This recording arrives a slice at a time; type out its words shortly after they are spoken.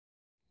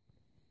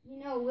You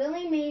know,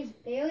 Willie Mays,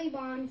 Bailey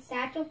Bonds,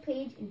 Satchel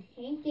Paige, and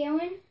Hank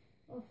Aaron,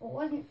 well, if it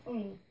wasn't for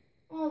me,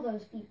 all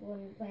those people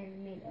wouldn't play in the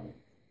major leagues.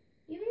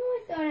 Even though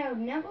I thought I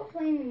would never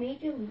play in the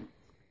major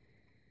leagues,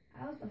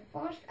 I was the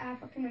first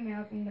African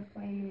American to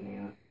play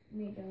in the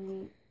major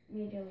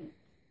leagues.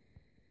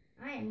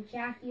 I am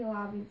Jackie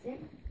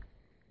Robinson.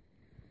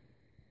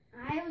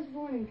 I was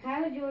born in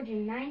Cairo, Georgia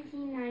in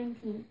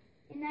 1919.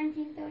 In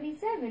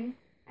 1937,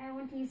 I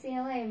went to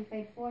UCLA and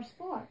played 4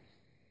 sports.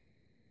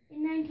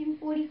 In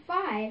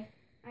 1945,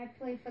 I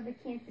played for the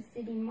Kansas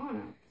City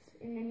Monarchs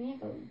in the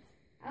Negro Leagues.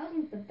 I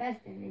wasn't the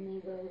best in the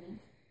Negro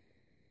Leagues,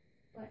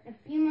 but a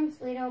few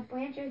months later,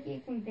 Branch Rickey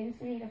convinced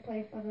me to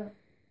play for the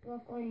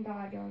Brooklyn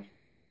Dodgers.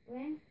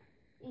 And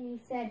he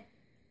said,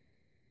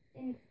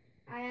 and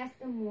I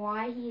asked him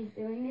why he is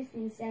doing this,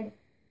 and he said,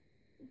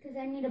 because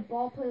I need a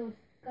ball player with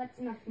guts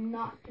enough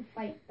not to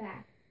fight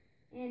back.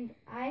 And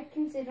I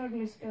considered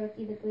Mr.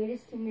 Rickey the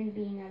greatest human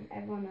being I've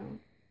ever known.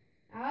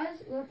 I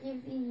was Rookie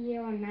of the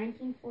Year in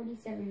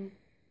 1947.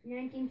 In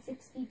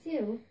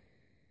 1962,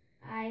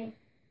 I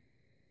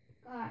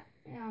got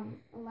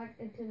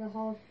elected to the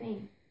Hall of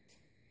Fame.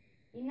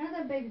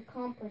 Another big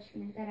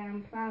accomplishment that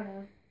I'm proud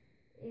of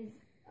is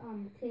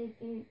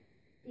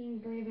being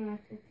brave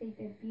enough to take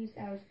the abuse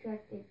that was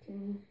directed to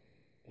me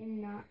and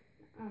not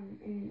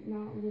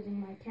losing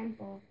my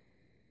temper.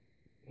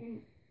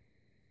 And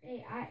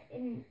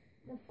in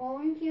the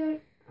following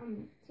 2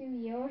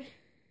 years,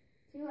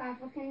 2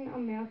 African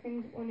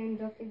Americans were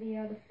named Rookie of the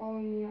Year. The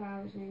following year, I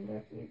was named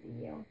Rookie of the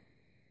Year.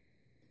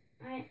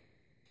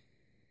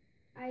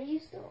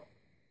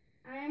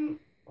 I'm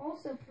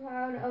also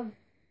proud of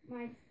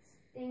my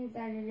things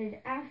that I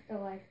did after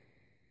life.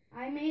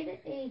 I made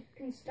a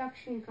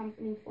construction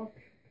company for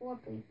poor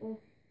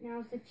people, and I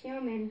was the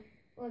chairman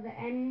for the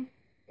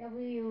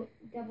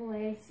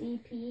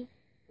NAACP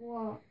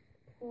for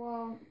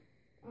poor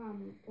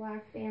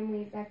black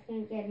families that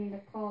can't get into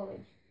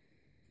college.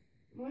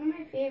 One of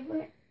my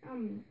favorite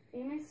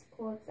famous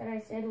quotes that I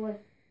said was,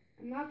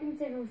 "I'm not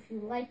considered if you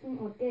like me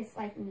or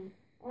dislike me.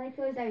 All I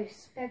care is I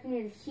respect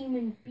me as a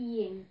human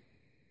being."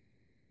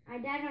 I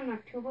died on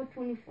October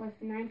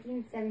 24th,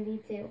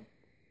 1972,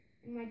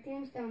 and my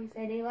tombstone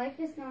said, "A life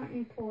is not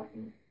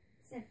important,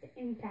 except the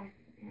impact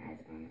it has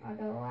on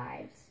other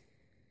lives."